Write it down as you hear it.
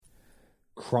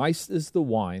Christ is the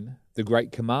wine, the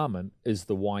great commandment is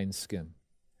the wineskin.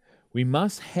 We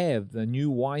must have the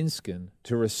new wineskin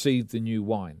to receive the new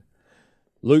wine.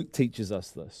 Luke teaches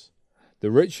us this. The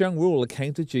rich young ruler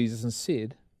came to Jesus and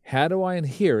said, "How do I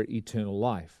inherit eternal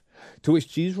life?" To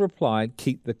which Jesus replied,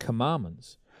 "Keep the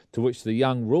commandments." To which the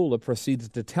young ruler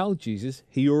proceeded to tell Jesus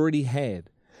he already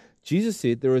had. Jesus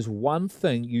said, "There is one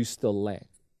thing you still lack."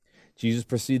 Jesus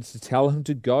proceeded to tell him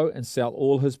to go and sell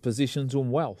all his possessions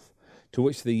and wealth, to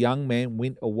which the young man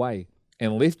went away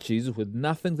and left Jesus with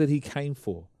nothing that he came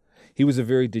for. He was a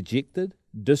very dejected,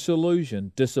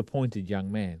 disillusioned, disappointed young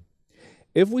man.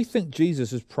 If we think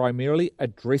Jesus is primarily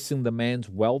addressing the man's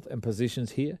wealth and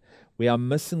possessions here, we are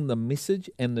missing the message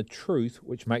and the truth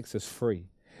which makes us free.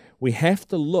 We have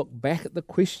to look back at the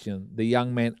question the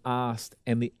young man asked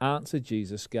and the answer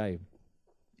Jesus gave.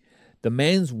 The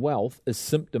man's wealth is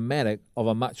symptomatic of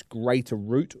a much greater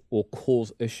root or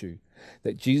cause issue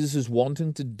that Jesus is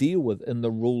wanting to deal with in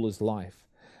the ruler's life.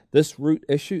 This root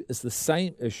issue is the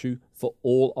same issue for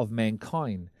all of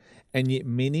mankind, and yet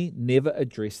many never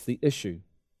address the issue.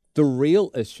 The real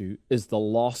issue is the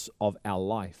loss of our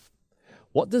life.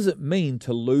 What does it mean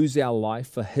to lose our life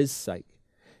for His sake?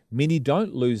 Many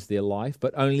don't lose their life,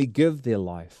 but only give their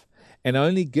life, and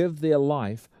only give their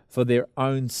life for their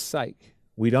own sake.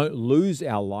 We don't lose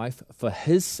our life for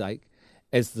His sake,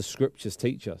 as the Scriptures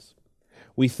teach us.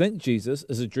 We think Jesus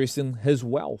is addressing His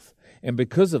wealth, and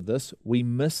because of this, we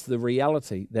miss the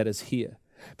reality that is here,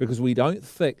 because we don't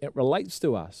think it relates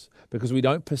to us, because we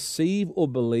don't perceive or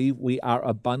believe we are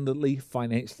abundantly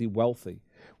financially wealthy.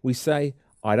 We say,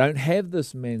 "I don't have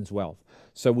this man's wealth,"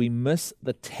 so we miss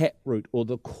the taproot or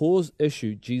the cause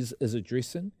issue Jesus is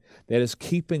addressing that is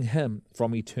keeping him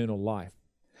from eternal life.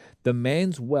 The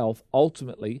man's wealth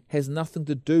ultimately has nothing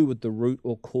to do with the root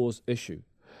or cause issue.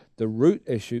 The root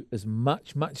issue is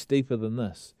much, much deeper than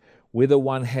this. Whether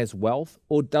one has wealth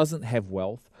or doesn't have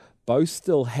wealth, both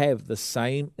still have the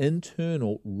same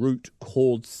internal root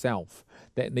called self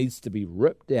that needs to be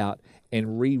ripped out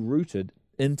and rerouted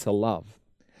into love.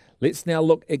 Let's now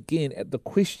look again at the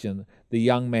question the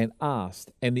young man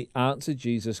asked and the answer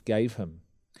Jesus gave him.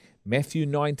 Matthew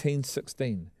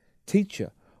 19:16,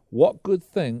 "Teacher, what good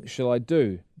thing shall I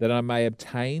do that I may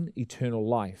obtain eternal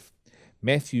life?"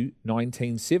 Matthew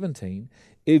 19:17,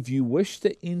 "If you wish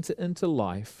to enter into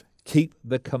life, keep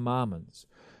the commandments."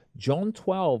 John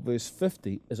 12 verse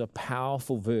 50 is a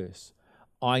powerful verse.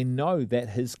 "I know that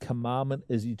His commandment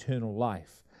is eternal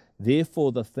life.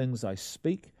 Therefore the things I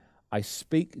speak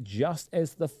just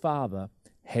as the Father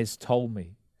has told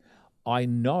me." I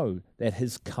know that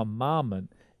His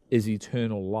commandment is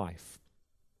eternal life.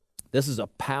 This is a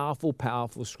powerful,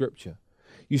 powerful scripture.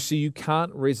 You see, you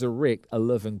can't resurrect a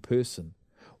living person.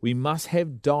 We must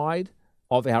have died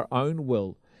of our own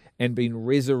will and been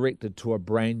resurrected to a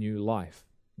brand new life,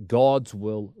 God's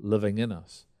will living in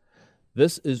us.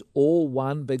 This is all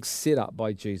one big setup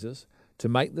by Jesus to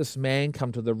make this man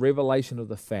come to the revelation of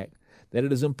the fact that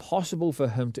it is impossible for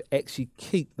him to actually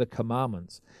keep the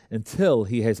commandments until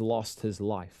he has lost his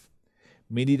life.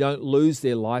 Many don't lose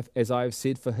their life, as I have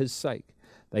said, for His sake.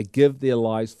 They give their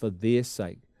lives for their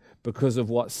sake, because of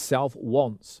what self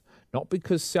wants, not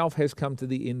because self has come to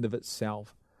the end of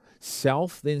itself.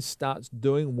 Self then starts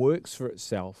doing works for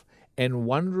itself and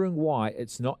wondering why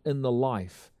it's not in the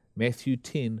life. Matthew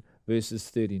 10 verses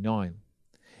 39.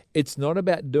 It's not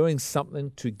about doing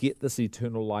something to get this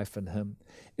eternal life in Him.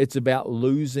 It's about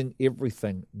losing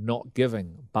everything, not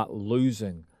giving, but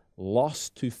losing,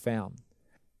 lost to found.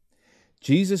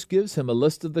 Jesus gives him a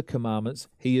list of the commandments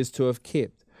he is to have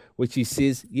kept, which he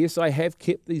says, "Yes, I have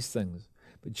kept these things."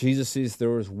 But Jesus says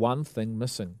there is one thing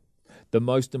missing, the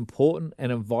most important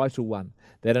and a vital one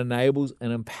that enables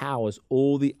and empowers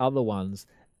all the other ones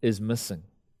is missing.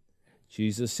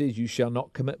 Jesus says, "You shall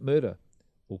not commit murder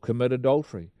or commit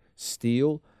adultery,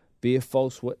 steal, bear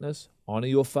false witness, honor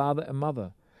your father and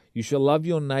mother. You shall love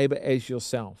your neighbor as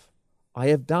yourself." I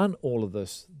have done all of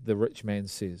this, the rich man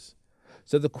says.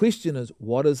 So the question is,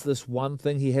 what is this one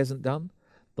thing he hasn't done?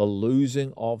 The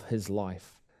losing of his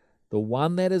life. The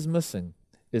one that is missing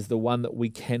is the one that we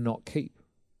cannot keep,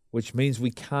 which means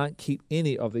we can't keep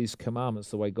any of these commandments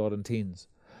the way God intends.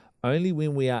 Only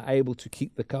when we are able to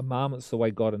keep the commandments the way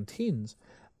God intends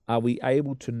are we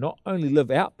able to not only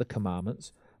live out the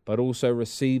commandments, but also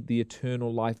receive the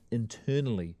eternal life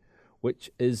internally,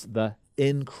 which is the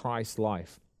in Christ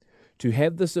life. To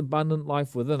have this abundant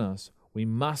life within us, we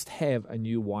must have a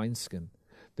new wineskin.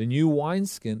 The new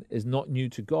wineskin is not new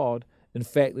to God. In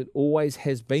fact, it always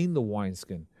has been the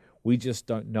wineskin. We just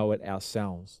don't know it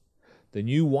ourselves. The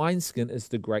new wineskin is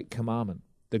the great commandment,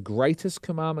 the greatest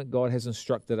commandment God has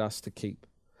instructed us to keep.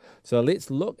 So let's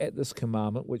look at this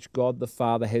commandment which God the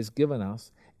Father has given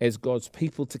us as God's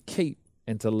people to keep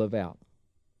and to live out.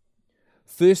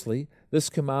 Firstly, this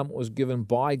commandment was given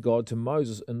by God to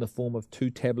Moses in the form of 2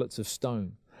 tablets of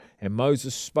stone. And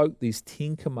Moses spoke these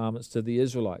 10 commandments to the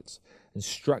Israelites,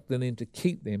 instructing them to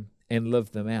keep them and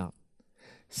live them out.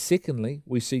 Secondly,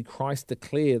 we see Christ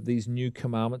declare these new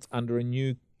commandments under a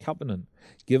new covenant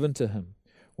given to him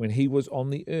when he was on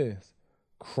the earth.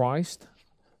 Christ,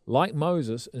 like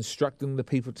Moses, instructing the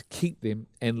people to keep them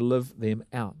and live them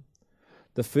out.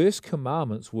 The first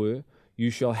commandments were, "You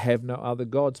shall have no other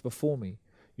gods before me.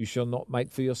 You shall not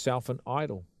make for yourself an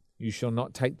idol. You shall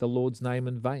not take the Lord's name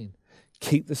in vain.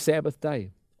 Keep the Sabbath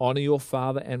day. Honor your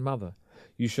father and mother.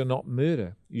 You shall not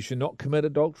murder. You shall not commit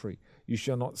adultery. You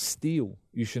shall not steal.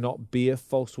 You shall not bear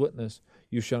false witness.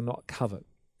 You shall not covet."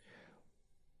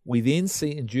 We then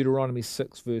see in Deuteronomy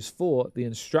 6 verse 4 the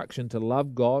instruction to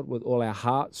love God with all our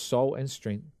heart, soul, and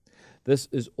strength. This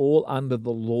is all under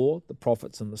the law, the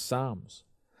prophets, and the Psalms.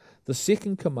 The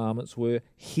second commandments were,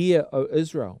 "Hear, O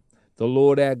Israel, the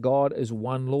Lord our God is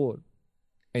one Lord.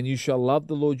 And you shall love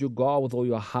the Lord your God with all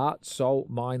your heart, soul,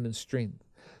 mind, and strength."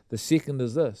 The second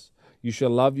is this: "You shall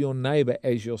love your neighbor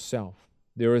as yourself."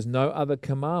 There is no other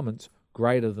commandment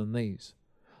greater than these.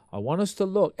 I want us to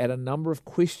look at a number of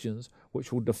questions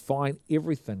which will define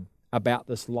everything about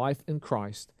this life in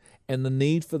Christ and the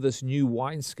need for this new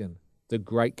wineskin, the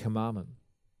Great Commandment.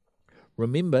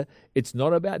 Remember, it's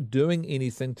not about doing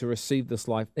anything to receive this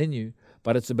life in you,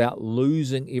 but it's about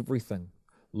losing everything.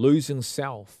 Losing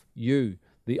self, you,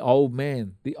 the old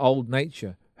man, the old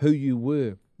nature, who you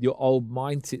were, your old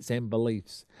mindsets and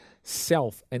beliefs,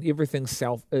 self and everything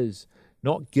self is.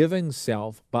 Not giving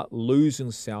self, but losing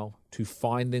self to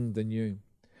finding the new.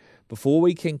 Before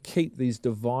we can keep these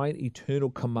divine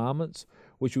eternal commandments,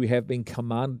 which we have been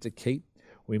commanded to keep,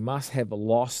 we must have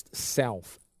lost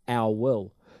self, our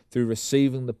will, through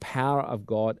receiving the power of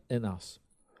God in us.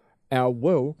 Our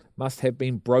will must have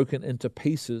been broken into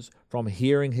pieces from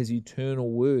hearing his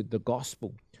eternal word, the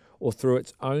gospel, or through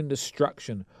its own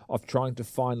destruction of trying to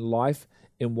find life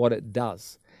in what it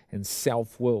does. And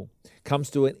self-will comes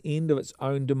to an end of its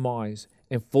own demise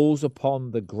and falls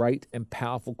upon the great and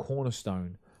powerful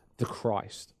cornerstone, the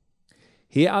Christ.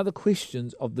 Here are the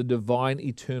questions of the divine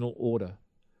eternal order.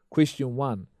 Question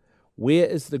 1, where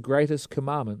is the greatest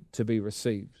commandment to be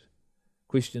received?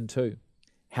 Question 2,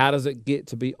 how does it get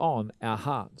to be on our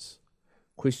hearts?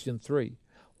 Question 3,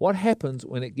 what happens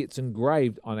when it gets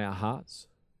engraved on our hearts?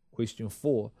 Question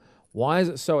 4, why is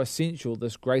it so essential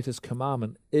this greatest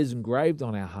commandment is engraved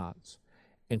on our hearts?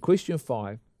 And question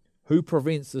 5, who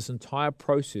prevents this entire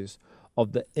process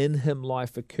of the in him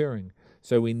life occurring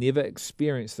so we never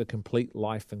experience the complete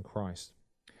life in Christ?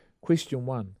 Question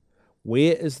 1,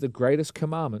 where is the greatest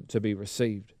commandment to be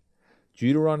received?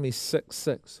 Deuteronomy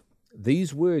 6:6,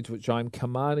 these words which I am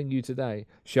commanding you today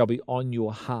shall be on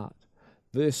your heart.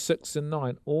 Verse 6 and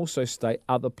 9 also state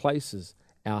other places,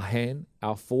 our hand,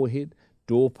 our forehead,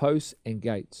 doorposts, and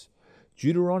gates.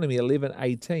 Deuteronomy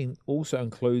 11:18 also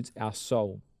includes our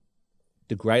soul.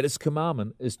 The greatest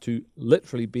commandment is to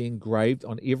literally be engraved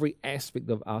on every aspect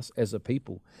of us as a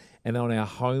people and on our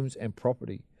homes and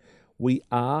property. We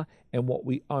are, and what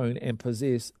we own and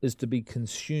possess is to be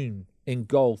consumed,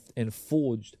 engulfed, and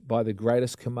forged by the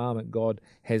greatest commandment God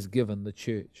has given the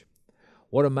church.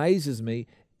 What amazes me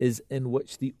is in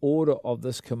which the order of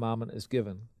this commandment is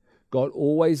given. God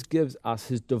always gives us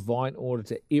his divine order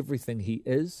to everything he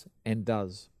is and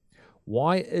does.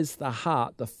 Why is the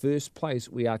heart the first place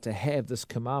we are to have this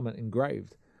commandment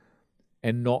engraved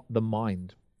and not the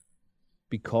mind?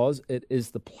 Because it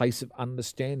is the place of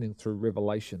understanding through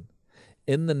revelation.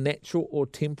 In the natural or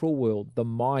temporal world, the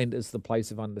mind is the place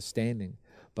of understanding.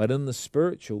 But in the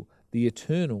spiritual, the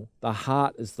eternal, the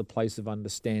heart is the place of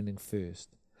understanding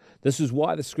first. This is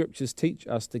why the scriptures teach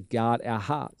us to guard our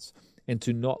hearts and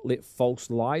to not let false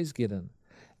lies get in.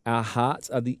 Our hearts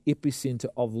are the epicenter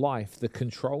of life, the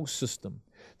control system.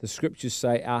 The scriptures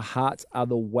say our hearts are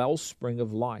the wellspring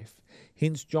of life.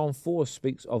 Hence John 4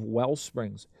 speaks of well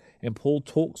springs, and Paul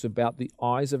talks about the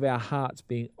eyes of our hearts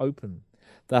being open.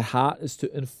 The heart is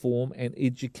to inform and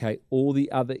educate all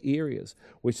the other areas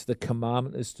which the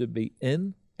commandment is to be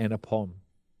in and upon.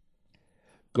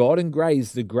 God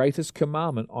engraves the greatest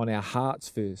commandment on our hearts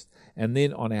first, and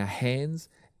then on our hands,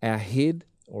 our head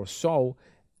or soul,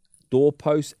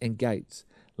 doorposts, and gates.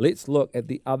 Let's look at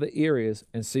the other areas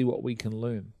and see what we can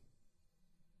learn.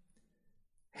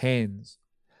 Hands.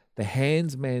 The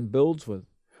hands man builds with.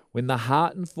 When the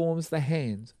heart informs the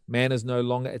hands, man is no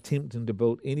longer attempting to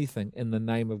build anything in the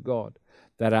name of God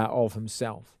that are of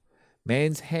himself.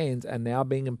 Man's hands are now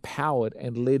being empowered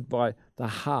and led by the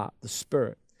heart, the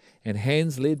Spirit. And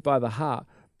hands led by the heart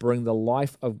bring the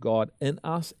life of God in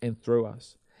us and through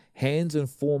us. Hands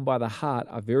informed by the heart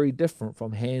are very different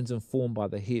from hands informed by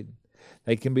the head.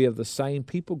 They can be of the same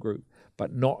people group,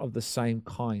 but not of the same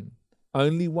kind.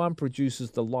 Only one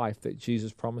produces the life that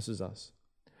Jesus promises us.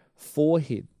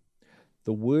 Forehead.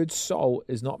 The word soul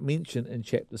is not mentioned in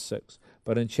chapter 6,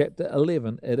 but in chapter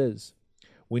 11 it is.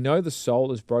 We know the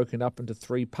soul is broken up into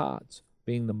three parts,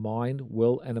 being the mind,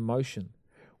 will, and emotion.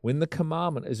 When the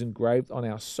commandment is engraved on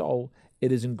our soul,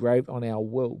 it is engraved on our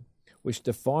will, which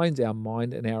defines our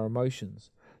mind and our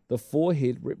emotions. The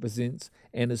forehead represents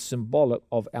and is symbolic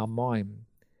of our mind.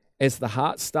 As the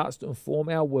heart starts to inform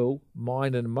our will,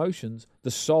 mind, and emotions,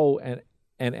 the soul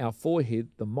and our forehead,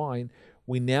 the mind,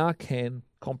 we now can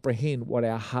comprehend what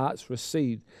our hearts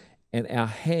received and our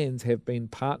hands have been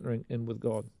partnering in with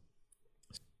God.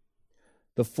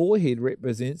 The forehead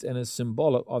represents and is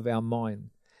symbolic of our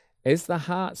mind. As the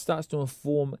heart starts to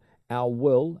inform our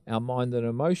will, our mind, and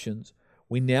emotions,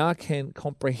 we now can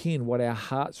comprehend what our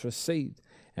hearts received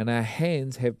and our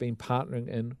hands have been partnering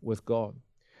in with God.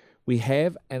 We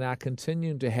have and are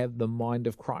continuing to have the mind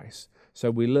of Christ,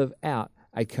 so we live out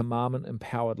a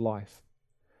commandment-empowered life.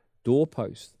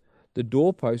 Doorpost. The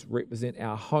doorposts represent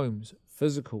our homes,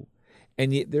 physical,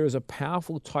 and yet there is a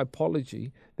powerful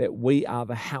typology that we are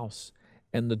the house,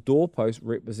 and the doorposts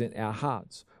represent our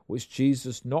hearts, which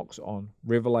Jesus knocks on,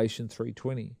 Revelation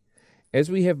 3:20. As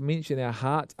we have mentioned, our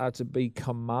hearts are to be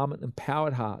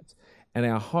commandment-empowered hearts, and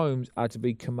our homes are to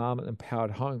be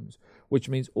commandment-empowered homes, which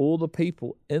means all the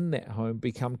people in that home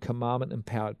become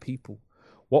commandment-empowered people.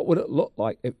 What would it look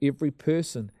like if every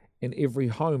person in every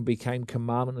home became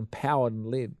commandment-empowered and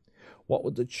led? What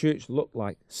would the church look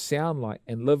like, sound like,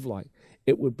 and live like?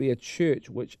 It would be a church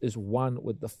which is one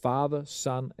with the Father,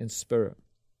 Son, and Spirit.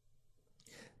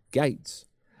 Gates.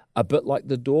 A bit like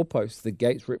the doorposts, the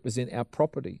gates represent our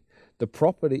property. The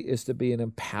property is to be an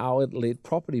empowered, led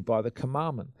property by the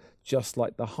commandment, just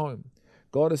like the home.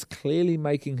 God is clearly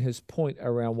making his point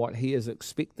around what he is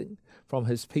expecting from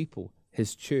his people,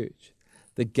 his church.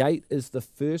 The gate is the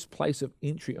first place of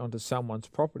entry onto someone's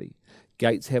property.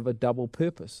 Gates have a double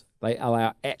purpose. They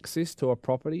allow access to a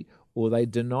property or they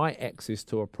deny access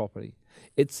to a property.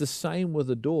 It's the same with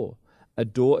a door. A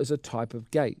door is a type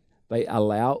of gate. They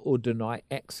allow or deny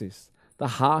access. The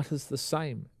heart is the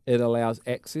same. It allows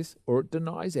access or it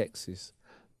denies access.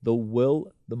 The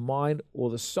will, the mind, or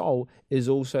the soul is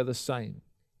also the same.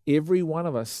 Every one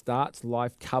of us starts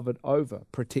life covered over,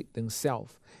 protecting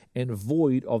self, and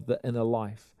void of the inner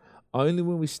life. Only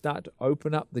when we start to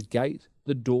open up the gate,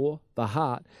 the door, the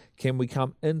heart, can we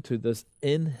come into this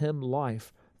in him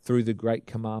life through the great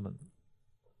commandment.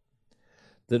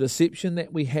 The deception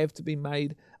that we have to be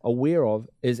made aware of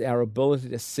is our ability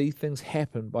to see things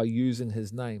happen by using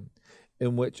his name,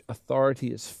 in which authority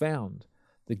is found,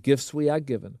 the gifts we are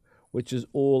given, which is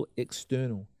all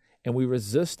external. And we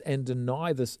resist and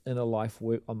deny this inner life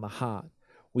work on the heart.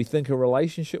 We think a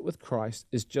relationship with Christ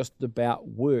is just about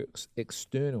works,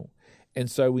 external. And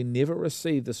so we never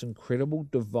receive this incredible,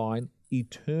 divine,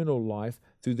 eternal life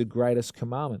through the greatest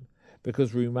commandment,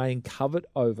 because we remain covered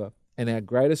over, and our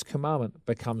greatest commandment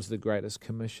becomes the greatest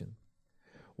commission.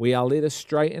 We are led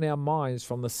astray in our minds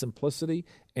from the simplicity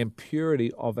and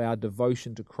purity of our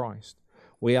devotion to Christ.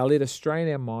 We are led astray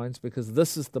in our minds because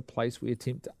this is the place we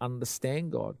attempt to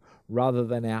understand God rather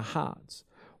than our hearts.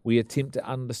 We attempt to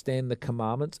understand the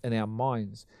commandments in our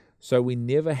minds, so we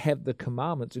never have the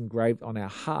commandments engraved on our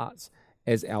hearts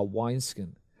as our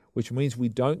wineskin, which means we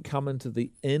don't come into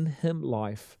the in him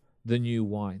life, the new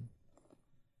wine.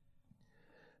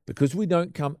 Because we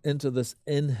don't come into this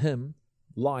in him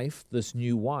life, this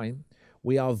new wine,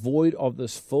 we are void of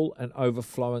this full and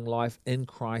overflowing life in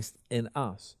Christ in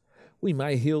us. We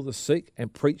may heal the sick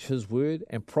and preach his word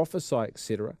and prophesy,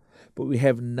 etc., but we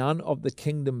have none of the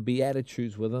kingdom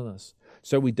beatitudes within us.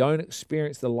 So we don't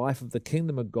experience the life of the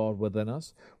kingdom of God within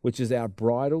us, which is our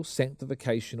bridal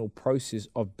sanctificational process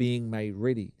of being made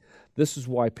ready. This is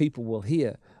why people will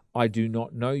hear, "I do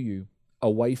not know you,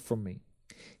 away from me."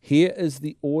 Here is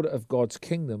the order of God's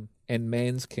kingdom and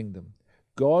man's kingdom.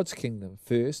 God's kingdom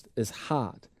first is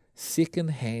heart, second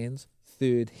hands,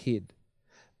 third head.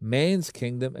 Man's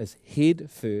kingdom is head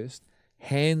first,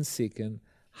 hands second,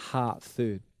 heart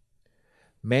third.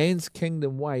 Man's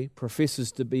kingdom way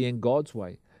professes to be in God's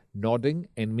way, nodding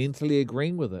and mentally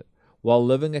agreeing with it, while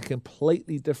living a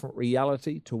completely different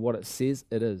reality to what it says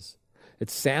it is. It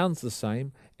sounds the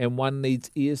same, and one needs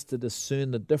ears to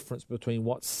discern the difference between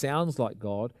what sounds like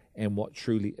God and what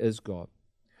truly is God.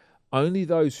 Only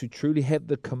those who truly have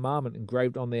the commandment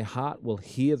engraved on their heart will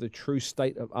hear the true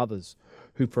state of others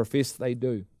who profess they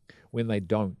do when they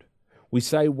don't. We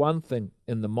say one thing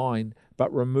in the mind,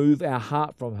 but remove our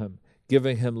heart from him,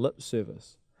 giving him lip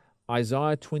service.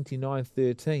 Isaiah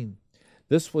 29:13.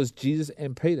 This was Jesus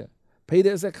and Peter.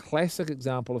 Peter is a classic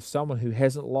example of someone who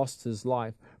hasn't lost his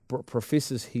life, but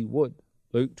professes he would.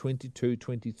 Luke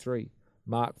 22:23,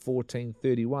 Mark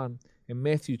 14:31, and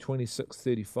Matthew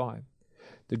 26:35.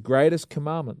 The greatest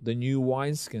commandment, the new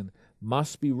wineskin,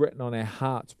 must be written on our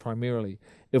hearts primarily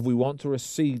if we want to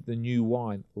receive the new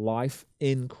wine, life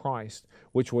in Christ,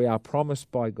 which we are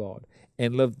promised by God,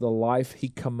 and live the life he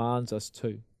commands us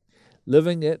to.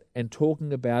 Living it and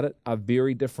talking about it are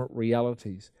very different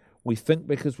realities. We think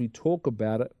because we talk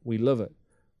about it, we live it.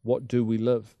 What do we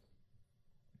live?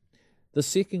 The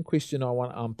second question I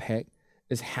want to unpack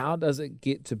is, how does it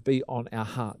get to be on our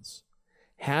hearts?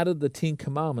 How did the 10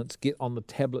 Commandments get on the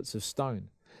tablets of stone?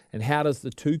 And how does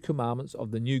the 2 commandments of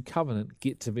the new covenant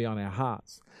get to be on our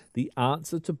hearts? The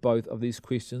answer to both of these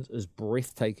questions is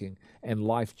breathtaking and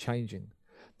life-changing.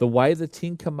 The way the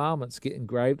 10 commandments get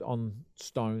engraved on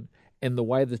stone and the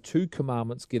way the 2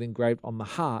 commandments get engraved on the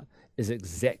heart is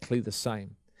exactly the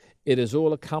same. It is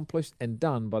all accomplished and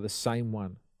done by the same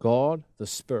one, God the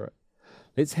Spirit.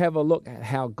 Let's have a look at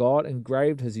how God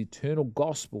engraved his eternal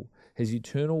gospel, his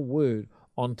eternal word,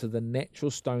 onto the natural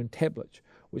stone tablets,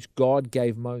 which God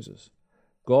gave Moses.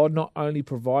 God not only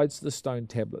provides the stone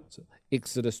tablets,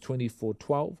 Exodus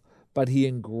 24:12, but he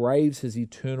engraves his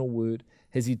eternal word,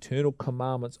 his eternal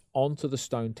commandments onto the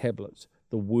stone tablets,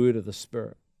 the word of the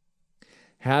Spirit.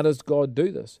 How does God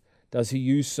do this? Does he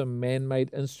use some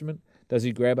man-made instrument? Does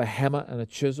he grab a hammer and a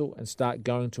chisel and start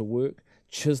going to work,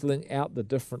 chiseling out the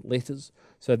different letters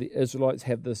so the Israelites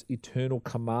have this eternal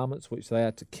commandments which they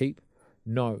are to keep?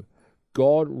 No.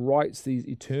 God writes these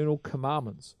eternal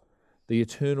commandments, the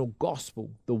eternal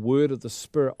gospel, the word of the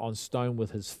Spirit, on stone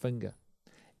with his finger.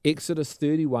 Exodus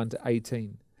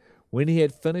 31:18. When he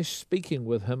had finished speaking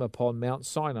with him upon Mount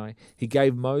Sinai, he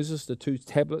gave Moses the 2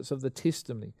 tablets of the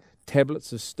testimony,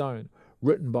 tablets of stone,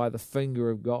 written by the finger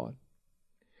of God.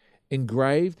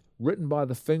 Engraved, written by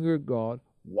the finger of God.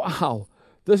 Wow,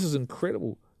 this is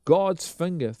incredible. God's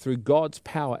finger, through God's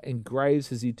power, engraves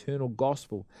his eternal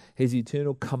gospel, his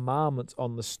eternal commandments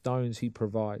on the stones he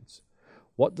provides.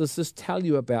 What does this tell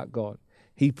you about God?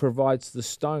 He provides the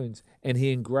stones, and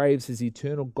he engraves his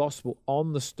eternal gospel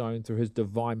on the stone through his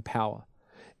divine power.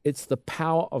 It's the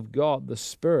power of God, the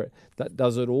Spirit, that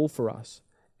does it all for us.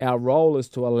 Our role is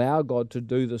to allow God to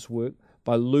do this work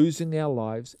by losing our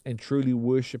lives and truly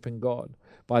worshiping God,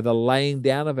 by the laying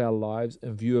down of our lives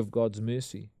in view of God's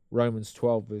mercy. Romans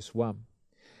 12:1.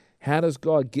 How does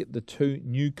God get the 2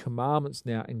 new commandments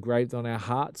now engraved on our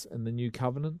hearts in the new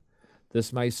covenant?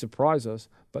 This may surprise us,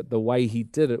 but the way he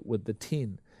did it with the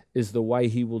 10 is the way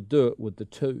he will do it with the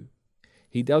 2.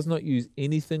 He does not use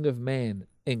anything of man,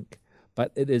 ink,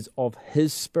 but it is of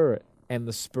his Spirit and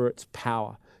the Spirit's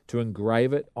power to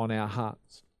engrave it on our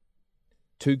hearts.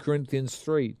 2 Corinthians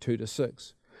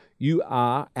 3:2-6. You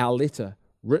are our letter,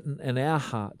 written in our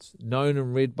hearts, known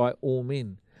and read by all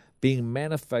men, being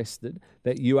manifested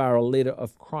that you are a letter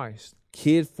of Christ,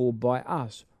 cared for by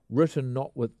us, written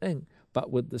not with ink, but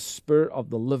with the Spirit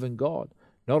of the living God,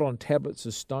 not on tablets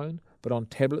of stone, but on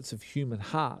tablets of human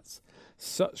hearts.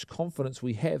 Such confidence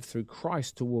we have through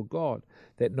Christ toward God,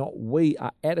 that not we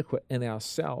are adequate in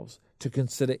ourselves to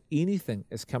consider anything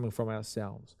as coming from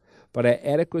ourselves, but our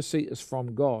adequacy is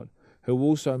from God, who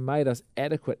also made us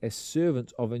adequate as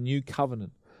servants of a new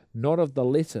covenant, not of the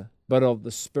letter, but of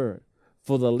the Spirit.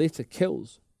 For the letter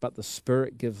kills, but the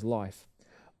Spirit gives life.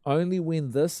 Only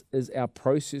when this is our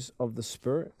process of the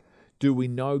Spirit do we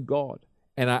know God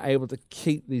and are able to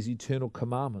keep these eternal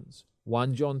commandments.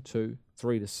 1 John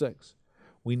 2:3-6.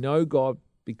 We know God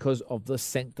because of the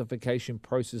sanctification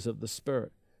process of the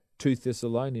Spirit. 2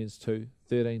 Thessalonians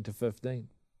 2:13-15.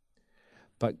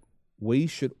 But we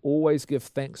should always give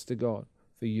thanks to God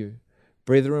for you,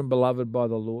 brethren beloved by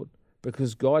the Lord,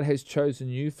 because God has chosen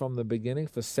you from the beginning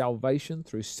for salvation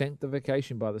through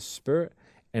sanctification by the Spirit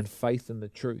and faith in the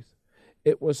truth.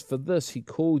 It was for this he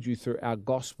called you through our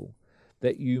gospel,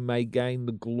 that you may gain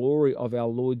the glory of our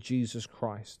Lord Jesus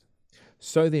Christ.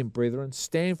 So then, brethren,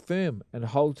 stand firm and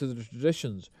hold to the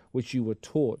traditions which you were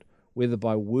taught, whether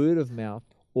by word of mouth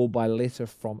or by letter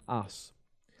from us.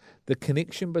 The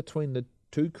connection between the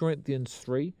 2 Corinthians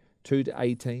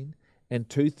 3:2-18 and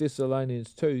 2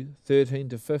 Thessalonians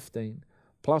 2:13-15,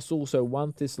 plus also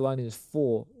 1 Thessalonians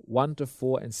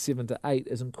 4:1-4 and 7-8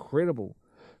 is incredible.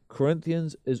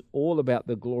 Corinthians is all about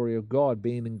the glory of God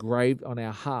being engraved on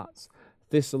our hearts.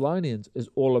 Thessalonians is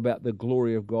all about the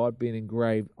glory of God being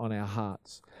engraved on our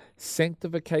hearts.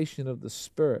 Sanctification of the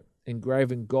Spirit,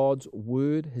 engraving God's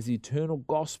word, his eternal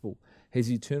gospel,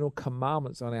 his eternal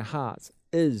commandments on our hearts,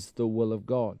 is the will of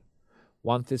God.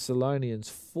 1 Thessalonians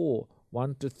 4,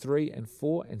 1-3 and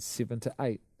 4 and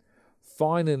 7-8.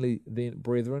 Finally, then,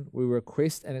 brethren, we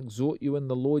request and exhort you in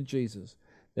the Lord Jesus,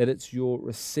 that it's your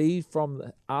received from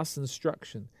us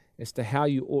instruction as to how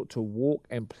you ought to walk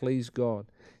and please God,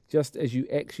 just as you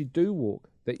actually do walk,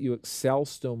 that you excel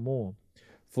still more.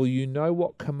 For you know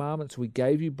what commandments we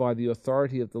gave you by the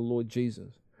authority of the Lord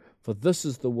Jesus. For this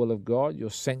is the will of God, your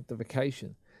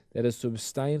sanctification, that is to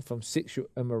abstain from sexual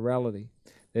immorality,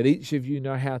 that each of you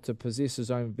know how to possess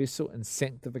his own vessel in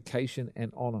sanctification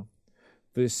and honor.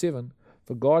 Verse 7,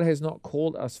 for God has not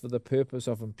called us for the purpose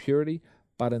of impurity,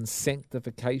 but in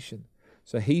sanctification.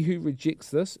 So he who rejects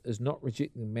this is not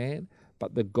rejecting man,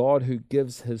 but the God who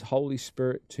gives his Holy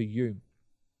Spirit to you.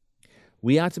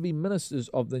 We are to be ministers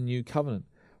of the new covenant.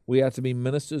 We are to be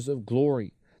ministers of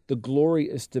glory. The glory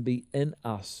is to be in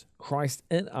us. Christ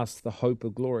in us, the hope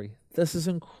of glory. This is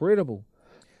incredible.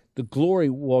 The glory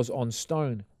was on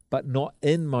stone, but not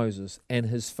in Moses, and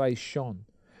his face shone.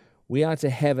 We are to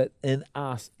have it in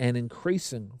us and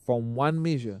increasing from one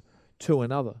measure to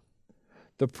another.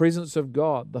 The presence of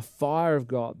God, the fire of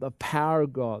God, the power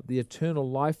of God, the eternal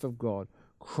life of God,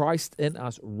 Christ in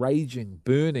us raging,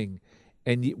 burning,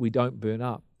 and yet we don't burn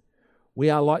up. We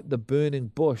are like the burning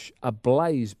bush,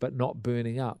 ablaze but not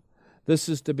burning up. This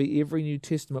is to be every New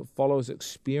Testament follower's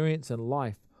experience in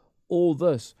life. All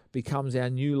this becomes our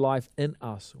new life in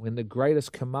us when the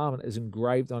greatest commandment is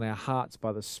engraved on our hearts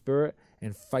by the Spirit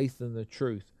and faith in the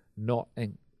truth, not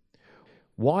ink.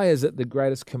 Why is it the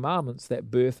greatest commandments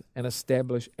that birth and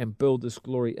establish and build this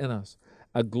glory in us,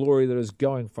 a glory that is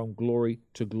going from glory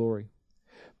to glory?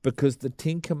 Because the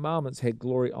 10 Commandments had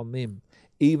glory on them,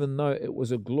 even though it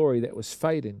was a glory that was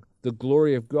fading, the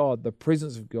glory of God, the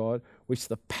presence of God, which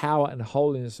the power and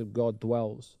holiness of God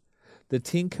dwells. The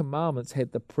 10 Commandments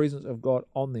had the presence of God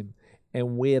on them,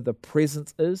 and where the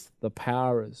presence is, the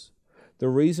power is. The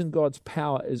reason God's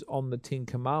power is on the 10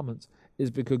 Commandments is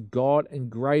because God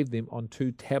engraved them on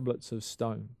 2 tablets of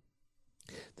stone.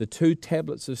 The 2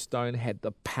 tablets of stone had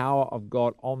the power of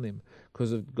God on them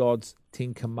because of God's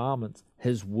 10 Commandments,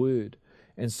 his word.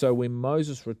 And so when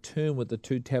Moses returned with the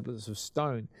 2 tablets of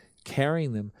stone,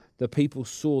 carrying them, the people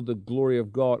saw the glory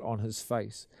of God on his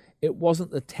face. It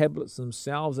wasn't the tablets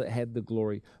themselves that had the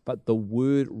glory, but the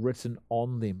word written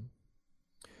on them.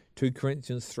 2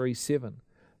 Corinthians 3:7.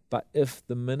 But if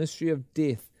the ministry of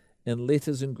death in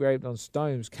letters engraved on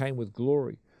stones came with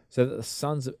glory, so that the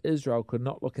sons of Israel could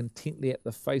not look intently at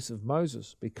the face of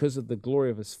Moses because of the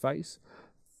glory of his face,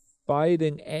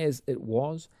 fading as it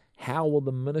was, how will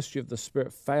the ministry of the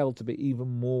Spirit fail to be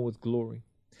even more with glory?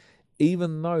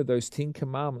 Even though those 10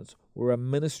 Commandments were a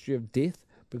ministry of death,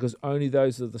 because only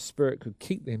those of the Spirit could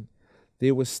keep them,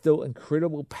 there was still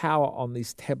incredible power on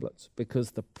these tablets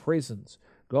because the presence,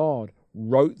 God,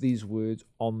 wrote these words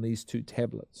on these 2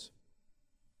 tablets.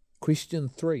 Question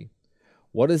 3.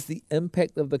 What is the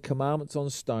impact of the commandments on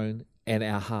stone and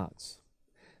our hearts?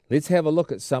 Let's have a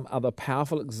look at some other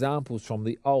powerful examples from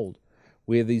the Old,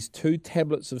 where these 2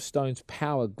 tablets of stone's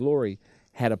power, glory,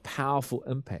 had a powerful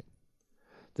impact.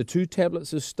 The 2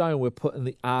 tablets of stone were put in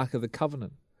the Ark of the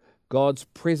Covenant. God's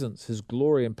presence, his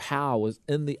glory and power was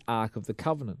in the Ark of the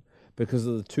Covenant because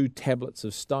of the 2 tablets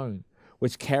of stone,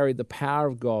 which carried the power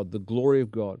of God, the glory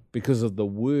of God, because of the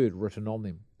word written on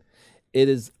them. It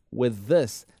is with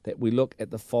this that we look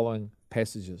at the following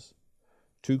passages.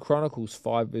 2 Chronicles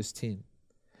 5 verse 10.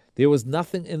 There was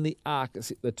nothing in the ark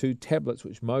except the 2 tablets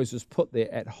which Moses put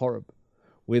there at Horeb,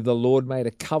 where the Lord made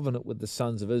a covenant with the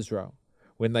sons of Israel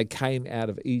when they came out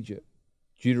of Egypt.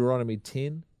 Deuteronomy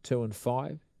 10, 2 and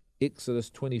 5, Exodus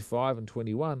 25 and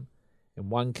 21, and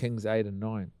 1 Kings 8 and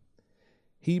 9.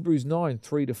 Hebrews 9,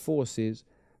 3-4 says,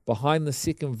 behind the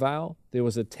second veil there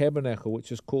was a tabernacle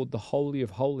which is called the Holy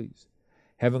of Holies,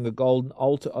 having a golden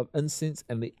altar of incense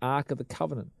and the Ark of the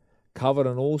Covenant, covered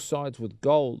on all sides with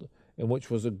gold, in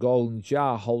which was a golden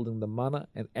jar holding the manna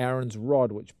and Aaron's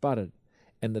rod which budded,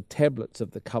 and the tablets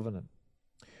of the covenant.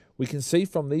 We can see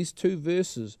from these 2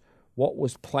 verses what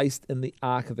was placed in the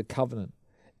Ark of the Covenant.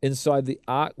 Inside the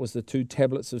ark was the 2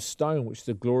 tablets of stone which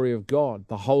the glory of God,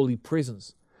 the holy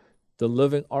presence, the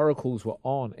living oracles were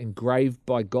on, engraved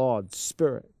by God's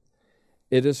Spirit.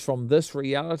 It is from this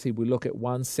reality we look at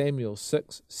 1 Samuel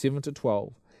 6,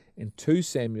 7-12 and 2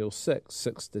 Samuel 6,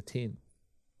 6-10.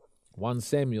 1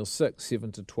 Samuel 6,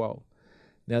 7-12.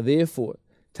 Now therefore,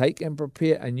 take and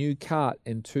prepare a new cart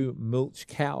and 2 milch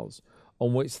cows,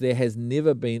 on which there has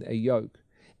never been a yoke,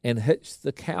 and hitch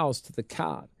the cows to the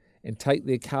cart, and take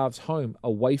their calves home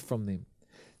away from them.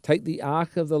 Take the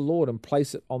ark of the Lord and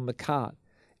place it on the cart,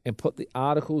 and put the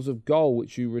articles of gold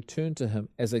which you return to him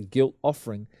as a guilt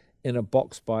offering in a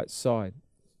box by its side.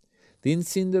 Then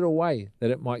send it away,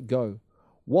 that it might go.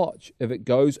 Watch, if it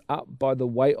goes up by the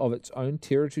way of its own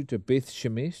territory to Beth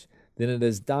Shemesh, then it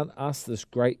has done us this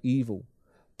great evil.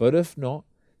 But if not,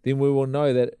 then we will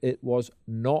know that it was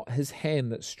not his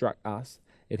hand that struck us.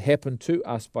 It happened to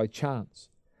us by chance.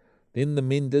 Then the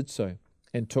men did so,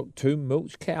 and took 2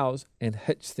 milch cows and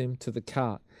hitched them to the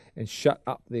cart, and shut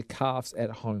up their calves at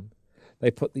home.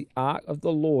 They put the ark of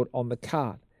the Lord on the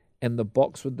cart, and the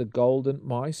box with the golden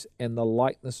mice and the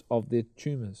likeness of their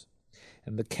tumors.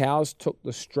 And the cows took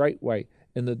the straight way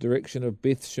in the direction of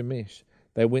Beth Shemesh.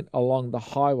 They went along the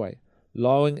highway,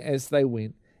 lowing as they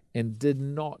went, and did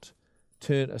not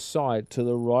turn aside to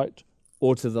the right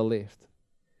or to the left.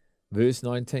 Verse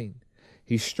 19.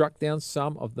 He struck down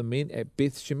some of the men at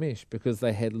Beth Shemesh because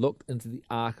they had looked into the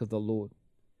ark of the Lord.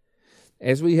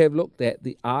 As we have looked at,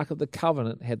 the ark of the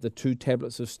covenant had the 2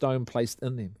 tablets of stone placed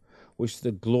in them, which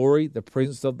the glory, the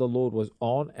presence of the Lord was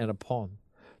on and upon.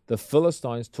 The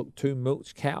Philistines took 2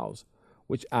 milch cows,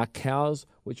 which are cows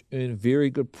which earn very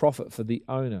good profit for the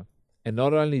owner. And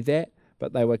not only that,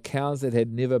 but they were cows that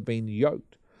had never been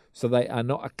yoked, so they are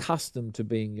not accustomed to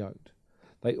being yoked.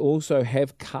 They also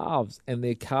have calves, and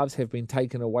their calves have been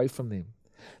taken away from them.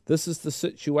 This is the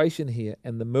situation here,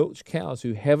 and the milch cows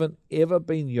who haven't ever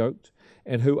been yoked,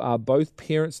 and who are both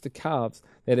parents to calves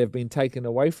that have been taken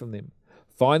away from them,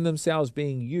 find themselves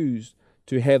being used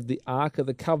to have the Ark of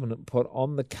the Covenant put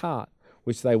on the cart,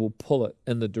 which they will pull it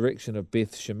in the direction of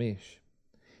Beth Shemesh.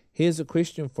 Here's a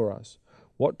question for us.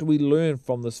 What do we learn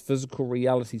from this physical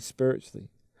reality spiritually?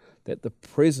 That the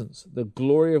presence, the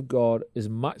glory of God is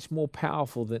much more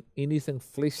powerful than anything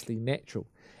fleshly natural,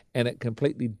 and it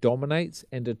completely dominates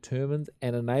and determines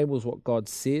and enables what God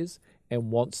says and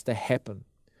wants to happen.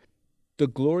 The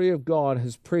glory of God,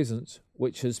 his presence,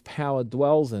 which his power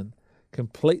dwells in,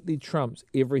 completely trumps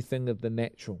everything of the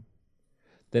natural.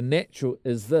 The natural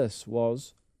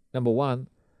was, number 1,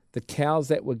 the cows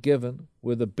that were given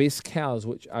were the best cows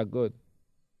which are good.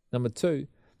 Number 2,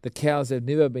 the cows have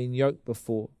never been yoked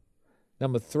before.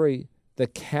 Number 3, the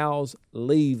cows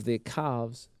leave their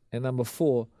calves. And number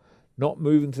 4, not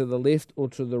moving to the left or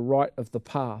to the right of the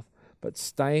path, but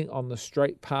staying on the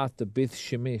straight path to Beth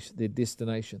Shemesh, their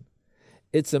destination.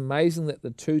 It's amazing that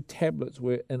the 2 tablets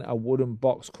were in a wooden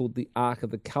box called the Ark of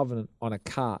the Covenant on a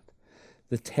cart.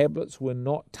 The tablets were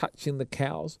not touching the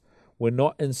cows, were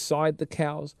not inside the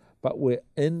cows, but were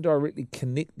indirectly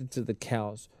connected to the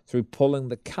cows through pulling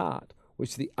the cart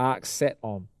which the ark sat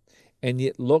on. And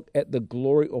yet look at the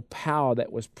glory or power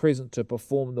that was present to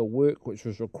perform the work which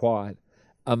was required.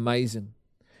 Amazing.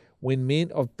 When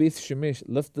men of Beth Shemesh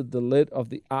lifted the lid of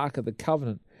the Ark of the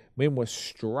Covenant, men were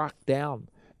struck down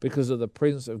because of the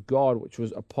presence of God which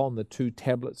was upon the 2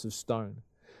 tablets of stone.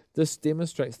 This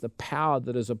demonstrates the power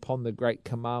that is upon the great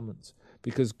commandments,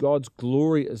 because God's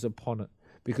glory is upon it,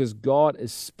 because God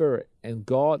is spirit, and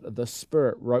God the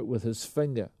Spirit wrote with his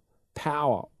finger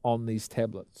power on these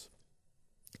tablets.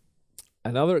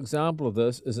 Another example of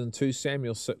this is in 2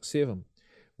 Samuel 6:7,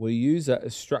 where Uzzah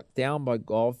is struck down by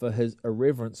God for his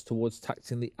irreverence towards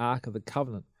touching the Ark of the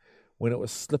Covenant when it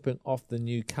was slipping off the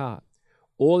new cart.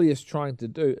 All he is trying to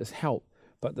do is help,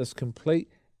 but this complete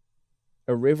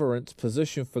irreverent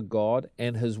position for God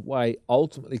and his way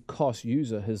ultimately cost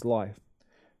Uzzah his life.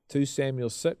 2 Samuel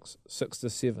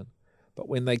 6:6-7. But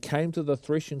when they came to the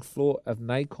threshing floor of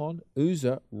Nacon,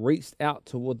 Uzzah reached out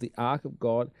toward the ark of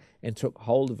God and took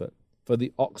hold of it, for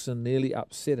the oxen nearly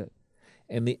upset it.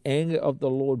 And the anger of the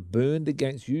Lord burned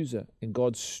against Uzzah, and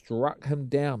God struck him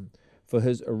down for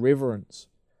his irreverence,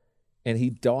 and he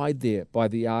died there by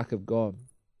the ark of God.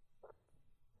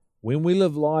 When we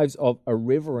live lives of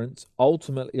irreverence,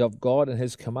 ultimately of God and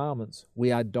his commandments,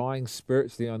 we are dying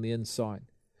spiritually on the inside.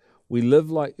 We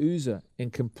live like Uzzah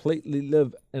and completely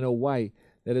live in a way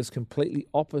that is completely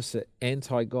opposite,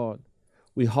 anti-God.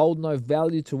 We hold no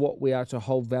value to what we are to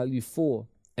hold value for.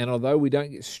 And although we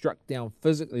don't get struck down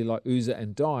physically like Uzzah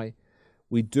and die,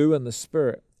 we do in the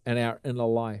spirit and our inner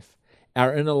life.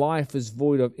 Our inner life is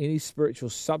void of any spiritual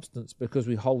substance because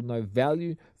we hold no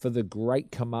value for the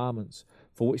great commandments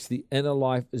for which the inner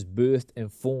life is birthed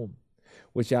and formed,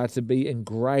 which are to be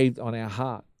engraved on our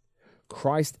heart.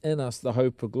 Christ in us, the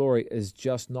hope of glory, is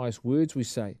just nice words we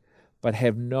say, but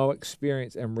have no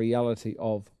experience and reality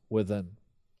of within.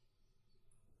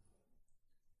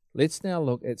 Let's now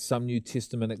look at some New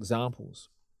Testament examples.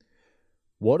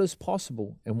 What is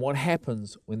possible and what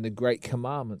happens when the great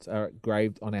commandments are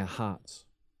engraved on our hearts?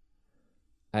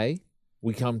 A.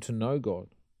 We come to know God.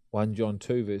 1 John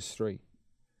 2 verse 3.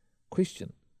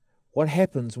 Question. What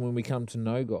happens when we come to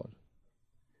know God?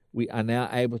 We are now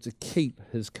able to keep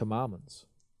his commandments.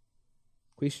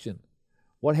 Question.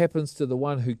 What happens to the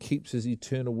one who keeps his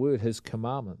eternal word, his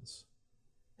commandments?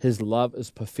 His love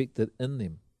is perfected in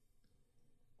them.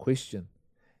 Question.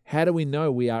 How do we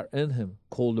know we are in him,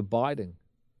 called abiding?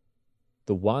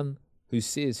 The one who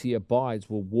says he abides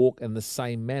will walk in the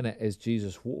same manner as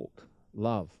Jesus walked.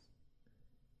 Love.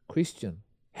 Question.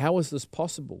 How is this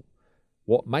possible?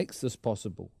 What makes this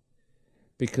possible?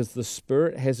 Because the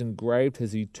Spirit has engraved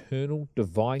his eternal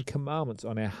divine commandments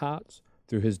on our hearts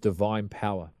through his divine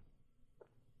power.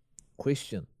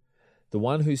 Question. The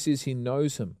one who says he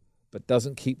knows him but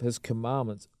doesn't keep his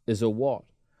commandments is a what?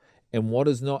 And what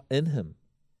is not in him?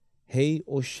 He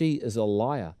or she is a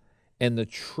liar, and the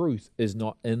truth is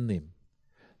not in them.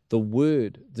 The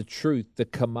word, the truth, the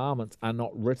commandments are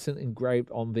not written,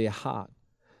 engraved on their heart.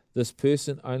 This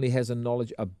person only has a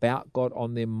knowledge about God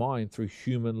on their mind through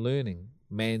human learning,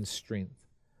 man's strength.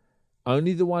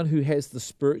 Only the one who has the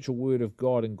spiritual word of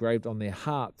God engraved on their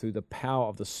heart through the power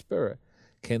of the Spirit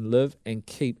can live and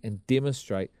keep and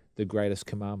demonstrate the greatest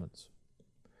commandments.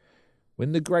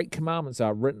 When the great commandments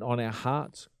are written on our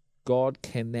hearts, God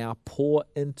can now pour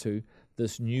into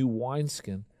this new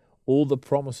wineskin all the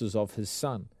promises of his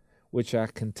Son, which are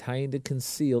contained and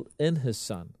concealed in his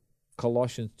Son.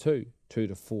 Colossians 2,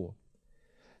 2-4.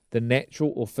 The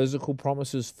natural or physical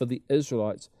promises for the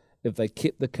Israelites, if they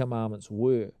kept the commandments,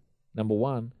 were, number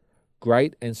 1,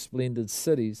 great and splendid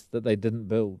cities that they didn't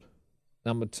build.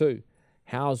 Number 2,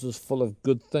 houses full of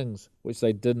good things which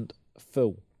they didn't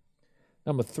fill.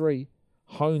 Number 3,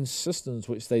 honed cisterns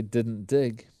which they didn't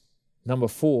dig. Number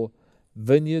 4,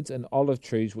 vineyards and olive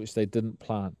trees which they didn't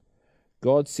plant.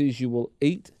 God says you will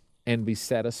eat and be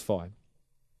satisfied.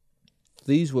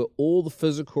 These were all the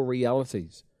physical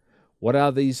realities. What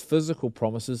are these physical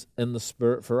promises in the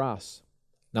Spirit for us?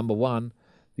 Number 1,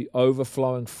 the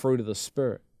overflowing fruit of the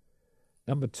Spirit.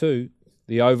 Number 2,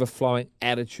 the overflowing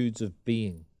attitudes of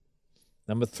being.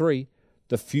 Number 3,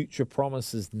 the future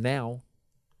promises now.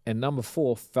 And number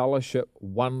 4, fellowship,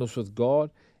 oneness with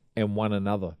God and one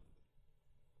another.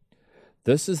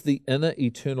 This is the inner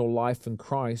eternal life in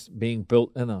Christ being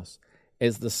built in us,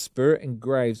 as the Spirit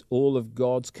engraves all of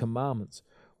God's commandments,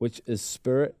 which is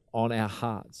Spirit on our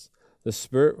hearts. The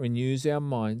Spirit renews our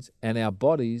minds, and our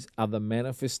bodies are the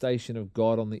manifestation of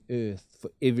God on the earth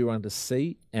for everyone to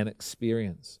see and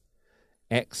experience.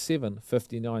 Acts 7,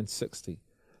 59-60.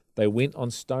 They went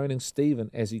on stoning Stephen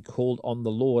as he called on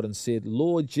the Lord and said,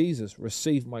 Lord Jesus,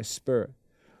 receive my spirit.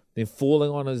 Then falling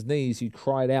on his knees, he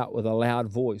cried out with a loud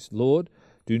voice, Lord,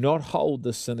 do not hold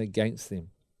this sin against them.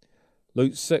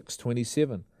 Luke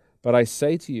 6:27. But I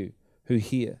say to you who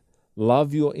hear,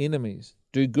 love your enemies,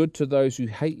 do good to those who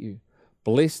hate you,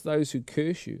 bless those who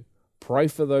curse you, pray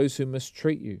for those who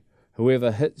mistreat you.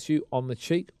 Whoever hits you on the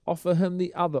cheek, offer him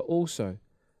the other also.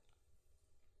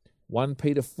 1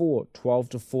 Peter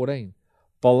 4:12-14.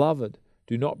 Beloved,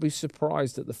 do not be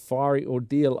surprised at the fiery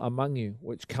ordeal among you,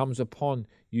 which comes upon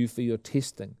you for your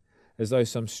testing, as though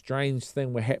some strange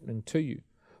thing were happening to you.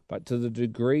 But to the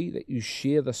degree that you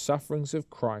share the sufferings of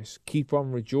Christ, keep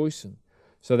on rejoicing,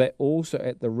 so that also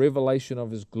at the revelation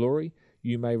of his glory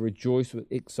you may rejoice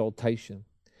with exultation.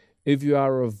 If you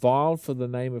are reviled for the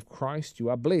name of Christ, you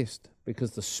are blessed,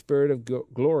 because the Spirit of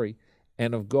glory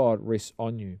and of God rests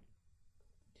on you.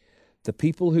 The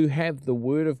people who have the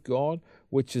Word of God,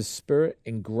 which is Spirit,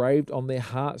 engraved on their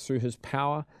hearts through his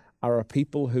power, are a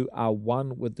people who are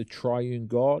one with the triune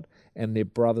God and their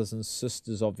brothers and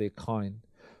sisters of their kind,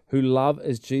 who love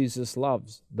as Jesus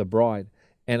loves the bride,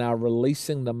 and are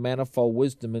releasing the manifold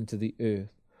wisdom into the earth.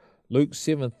 Luke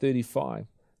 7:35.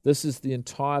 This is the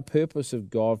entire purpose of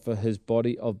God for his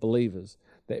body of believers,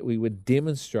 that we would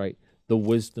demonstrate the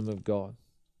wisdom of God.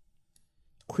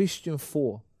 Question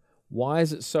 4. Why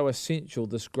is it so essential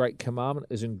this great commandment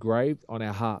is engraved on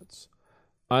our hearts?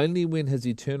 Only when his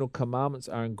eternal commandments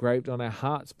are engraved on our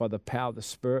hearts by the power of the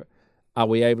Spirit are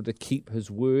we able to keep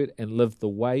his word and live the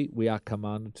way we are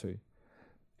commanded to.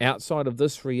 Outside of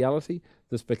this reality,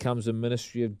 this becomes a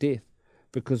ministry of death,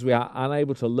 because we are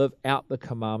unable to live out the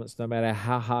commandments no matter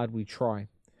how hard we try.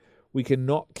 We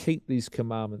cannot keep these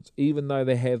commandments, even though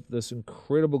they have this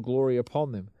incredible glory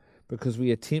upon them, because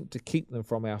we attempt to keep them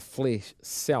from our flesh,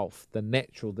 self, the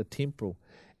natural, the temporal,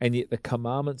 and yet the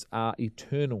commandments are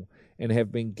eternal and have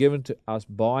been given to us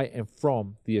by and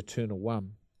from the Eternal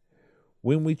One.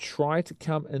 When we try to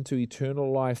come into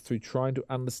eternal life through trying to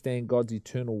understand God's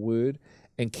eternal word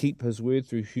and keep his word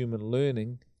through human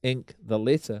learning, ink, the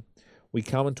letter, we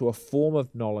come into a form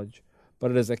of knowledge,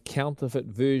 but it is a counterfeit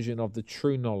version of the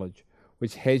true knowledge,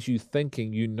 which has you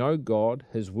thinking you know God,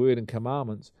 His Word and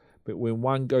commandments, but when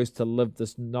one goes to live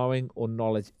this knowing or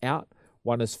knowledge out,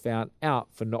 one is found out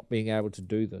for not being able to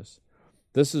do this.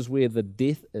 This is where the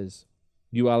death is.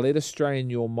 You are led astray in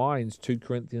your minds, 2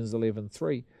 Corinthians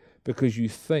 11:3, because you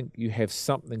think you have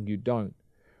something you don't.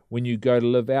 When you go to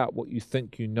live out what you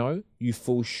think you know, you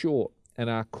fall short and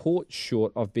are caught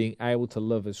short of being able to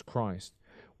live as Christ.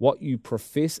 What you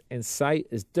profess and say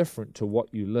is different to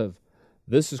what you live.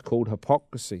 This is called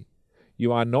hypocrisy.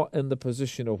 You are not in the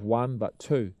position of one but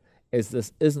two, as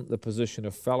this isn't the position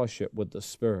of fellowship with the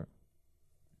Spirit.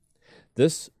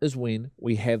 This is when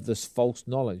we have this false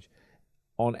knowledge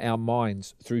on our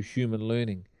minds through human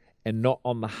learning and not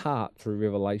on the heart through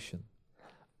revelation.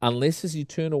 Unless His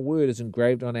eternal word is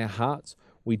engraved on our hearts,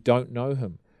 we don't know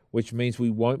Him, which means we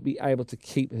won't be able to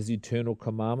keep His eternal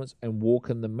commandments and walk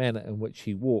in the manner in which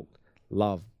He walked,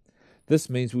 love. This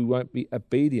means we won't be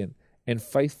obedient and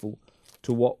faithful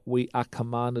to what we are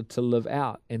commanded to live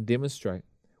out and demonstrate,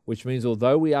 which means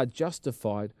although we are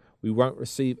justified, we won't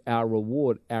receive our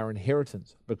reward, our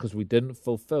inheritance, because we didn't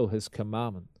fulfill His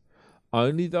commandment.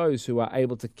 Only those who are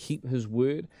able to keep His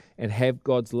word and have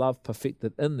God's love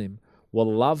perfected in them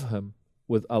will love Him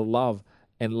with a love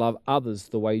and love others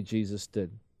the way Jesus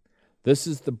did. This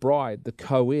is the bride, the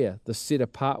co-heir, the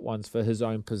set-apart ones for His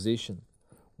own possession.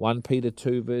 1 Peter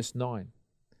 2 verse 9.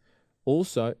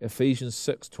 Also, Ephesians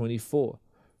 6:24.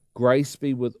 Grace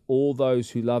be with all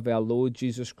those who love our Lord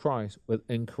Jesus Christ with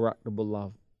incorruptible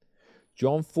love.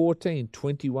 John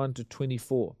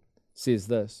 14:21-24 says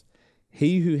this,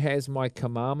 He who has my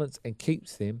commandments and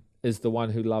keeps them is the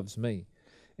one who loves me,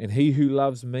 and he who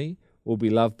loves me will be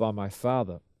loved by my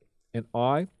Father, and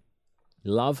I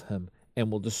love him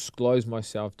and will disclose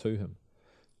myself to him.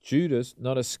 Judas,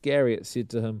 not Iscariot, said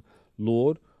to him,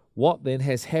 Lord, what then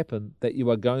has happened that you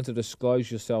are going to disclose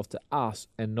yourself to us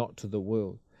and not to the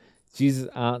world? Jesus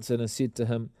answered and said to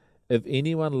him, If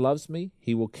anyone loves me,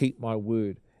 he will keep my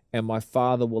word, and my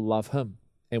Father will love him,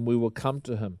 and we will come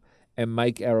to him and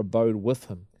make our abode with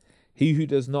him. He who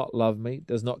does not love me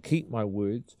does not keep my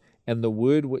words, and the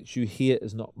word which you hear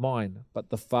is not mine, but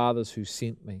the Father's who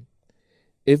sent me.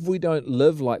 If we don't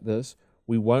live like this,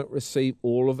 we won't receive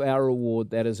all of our reward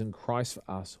that is in Christ for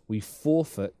us. We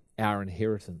forfeit our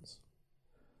inheritance.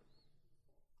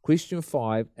 Question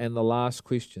 5, and the last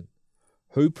question.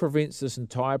 Who prevents this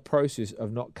entire process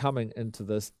of not coming into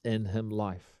this in Him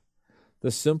life?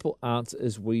 The simple answer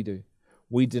is we do.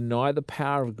 We deny the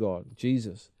power of God,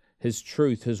 Jesus, His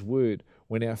truth, His word,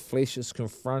 when our flesh is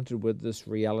confronted with this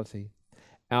reality.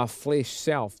 Our flesh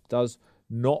self does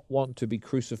not want to be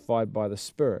crucified by the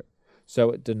Spirit,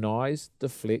 so it denies,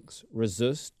 deflects,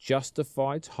 resists,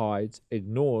 justifies, hides,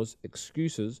 ignores,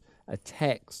 excuses,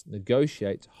 attacks,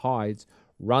 negotiates, hides,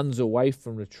 runs away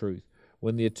from the truth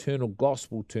when the eternal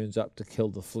gospel turns up to kill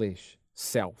the flesh,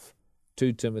 self.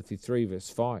 2 Timothy 3 verse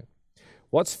 5.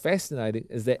 What's fascinating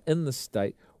is that in this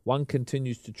state, one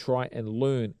continues to try and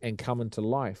learn and come into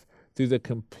life through the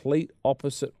complete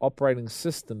opposite operating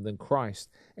system than Christ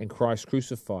and Christ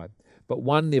crucified. But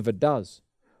one never does.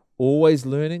 Always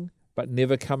learning, but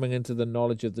never coming into the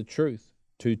knowledge of the truth.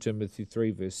 2 Timothy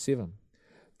 3 verse 7.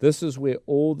 This is where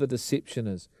all the deception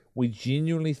is. We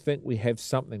genuinely think we have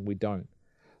something we don't.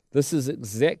 This is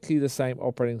exactly the same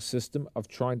operating system of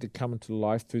trying to come into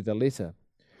life through the letter.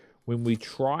 When we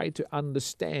try to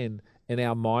understand in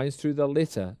our minds through the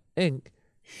letter, ink,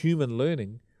 human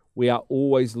learning, we are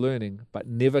always learning, but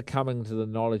never coming to the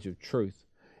knowledge of truth.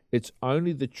 It's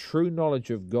only the true knowledge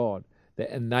of God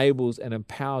that enables and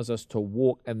empowers us to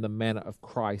walk in the manner of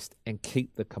Christ and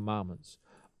keep the commandments.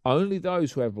 Only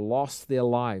those who have lost their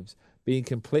lives, being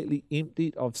completely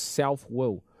emptied of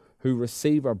self-will, who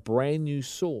receive a brand new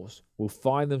source, will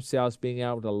find themselves being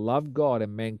able to love God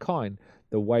and mankind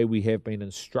the way we have been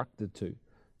instructed to.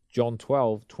 John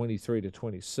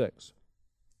 12:23-26.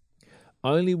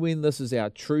 Only when this is our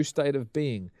true state of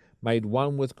being, made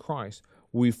one with Christ,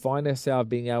 will we find ourselves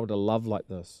being able to love like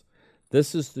this.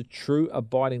 This is the true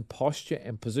abiding posture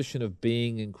and position of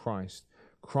being in Christ.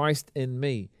 Christ in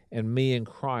me and me in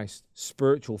Christ,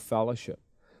 spiritual fellowship.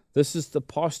 This is the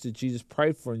posture Jesus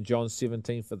prayed for in John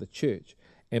 17 for the church,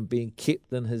 and being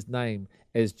kept in His name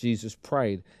as Jesus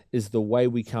prayed is the way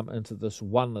we come into this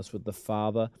oneness with the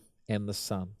Father and the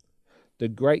Son. The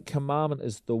great commandment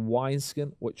is the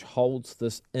wineskin which holds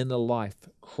this inner life,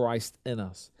 Christ in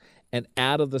us, and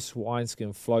out of this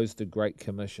wineskin flows the Great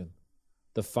Commission,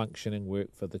 the functioning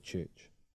work for the church.